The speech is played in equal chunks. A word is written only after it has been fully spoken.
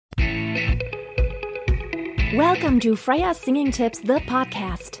Welcome to Freya Singing Tips, the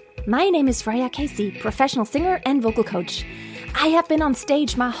podcast. My name is Freya Casey, professional singer and vocal coach. I have been on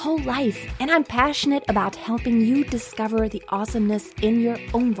stage my whole life, and I'm passionate about helping you discover the awesomeness in your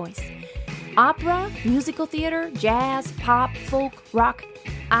own voice. Opera, musical theater, jazz, pop, folk, rock,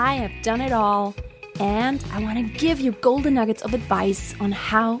 I have done it all, and I want to give you golden nuggets of advice on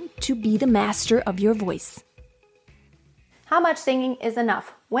how to be the master of your voice. How much singing is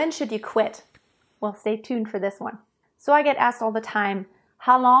enough? When should you quit? Well, stay tuned for this one. So I get asked all the time,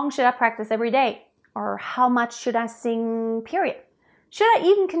 how long should I practice every day? Or how much should I sing, period? Should I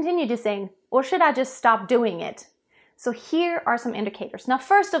even continue to sing? Or should I just stop doing it? So here are some indicators. Now,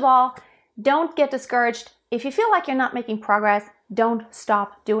 first of all, don't get discouraged. If you feel like you're not making progress, don't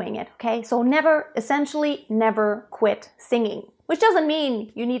stop doing it, okay? So essentially never quit singing, which doesn't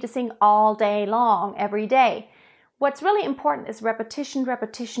mean you need to sing all day long, every day. What's really important is repetition,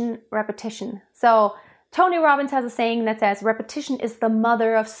 repetition, repetition. So Tony Robbins has a saying that says, repetition is the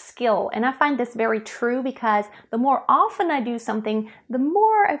mother of skill. And I find this very true because the more often I do something, the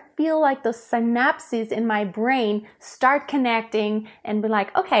more I feel like those synapses in my brain start connecting and be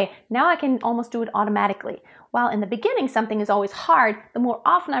like, okay, now I can almost do it automatically. While in the beginning, something is always hard, the more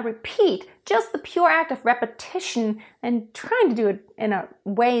often I repeat, just the pure act of repetition and trying to do it in a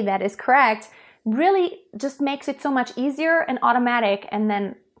way that is correct, really just makes it so much easier and automatic. And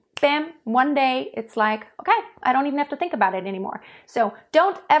then bam, one day it's like, okay, I don't even have to think about it anymore. So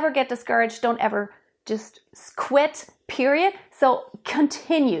don't ever get discouraged. Don't ever just quit, period. So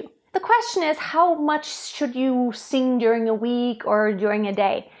continue. The question is, how much should you sing during a week or during a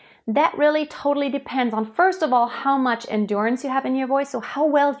day? That really totally depends on, first of all, how much endurance you have in your voice. So how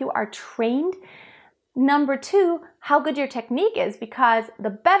well you are trained. Number two, how good your technique is, because the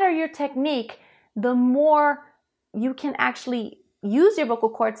better your technique, the more you can actually use your vocal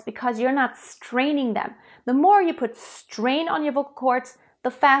cords because you're not straining them. The more you put strain on your vocal cords,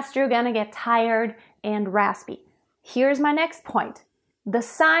 the faster you're gonna get tired and raspy. Here's my next point. The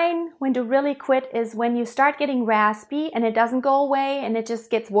sign when to really quit is when you start getting raspy and it doesn't go away and it just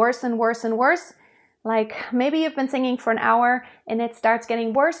gets worse and worse and worse. Like maybe you've been singing for an hour and it starts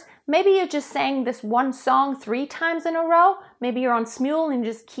getting worse. Maybe you just sang this one song 3 times in a row. Maybe you're on Smule and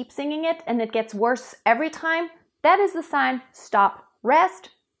you just keep singing it and it gets worse every time. That is the sign. Stop, rest,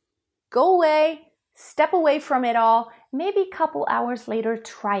 go away, step away from it all. Maybe a couple hours later,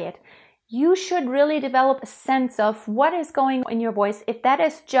 try it. You should really develop a sense of what is going on in your voice. If that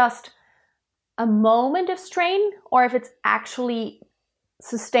is just a moment of strain or if it's actually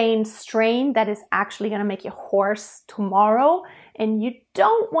sustained strain that is actually going to make you hoarse tomorrow, and you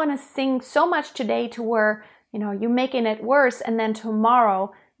don't want to sing so much today to where you're making it worse, and then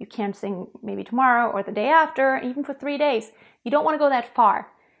tomorrow you can't sing, maybe tomorrow or the day after, even for 3 days. You don't want to go that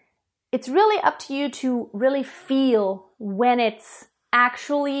far. It's really up to you to really feel when it's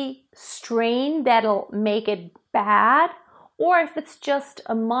actually strain that'll make it bad, or if it's just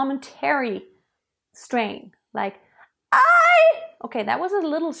a momentary strain, like okay, that was a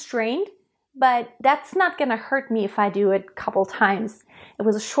little strained, but that's not going to hurt me if I do it a couple times. It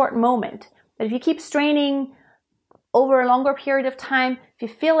was a short moment. But if you keep straining over a longer period of time, if you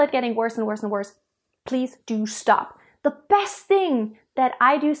feel it getting worse and worse and worse, please do stop. The best thing that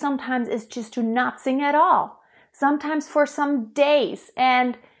I do sometimes is just to not sing at all. Sometimes for some days.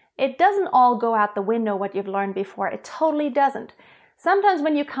 And it doesn't all go out the window what you've learned before. It totally doesn't. Sometimes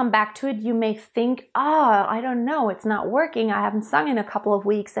when you come back to it, you may think, I don't know, it's not working. I haven't sung in a couple of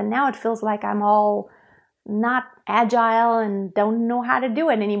weeks and now it feels like I'm all not agile and don't know how to do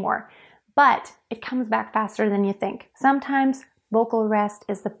it anymore. But it comes back faster than you think. Sometimes vocal rest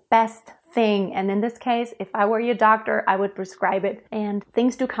is the best thing. And in this case, if I were your doctor, I would prescribe it and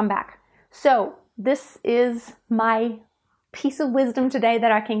things do come back. So this is my piece of wisdom today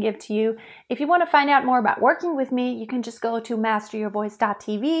that I can give to you. If you want to find out more about working with me, you can just go to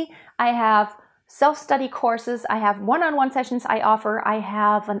masteryourvoice.tv. I have self-study courses. I have one-on-one sessions I offer. I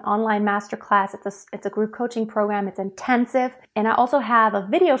have an online masterclass. It's a group coaching program. It's intensive. And I also have a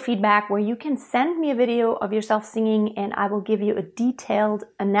video feedback where you can send me a video of yourself singing and I will give you a detailed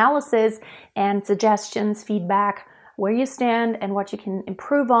analysis and suggestions, feedback, where you stand and what you can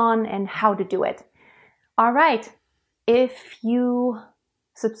improve on and how to do it. All right. If you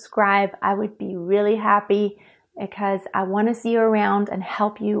subscribe, I would be really happy because I want to see you around and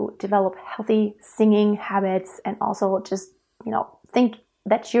help you develop healthy singing habits and also just, think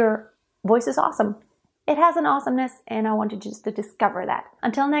that your voice is awesome. It has an awesomeness and I want you just to discover that.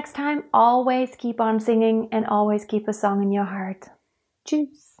 Until next time, always keep on singing and always keep a song in your heart.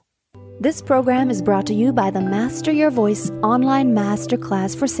 Tschüss. This program is brought to you by the Master Your Voice online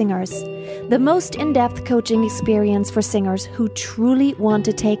masterclass for singers, the most in-depth coaching experience for singers who truly want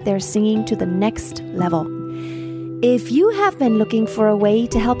to take their singing to the next level. If you have been looking for a way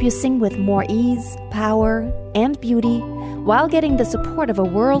to help you sing with more ease, power, and beauty, while getting the support of a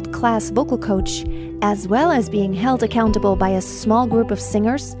world-class vocal coach, as well as being held accountable by a small group of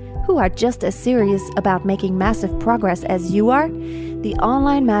singers who are just as serious about making massive progress as you are, the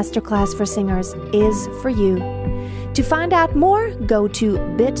online masterclass for singers is for you. To find out more, go to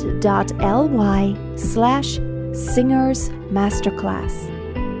bit.ly/singersmasterclass.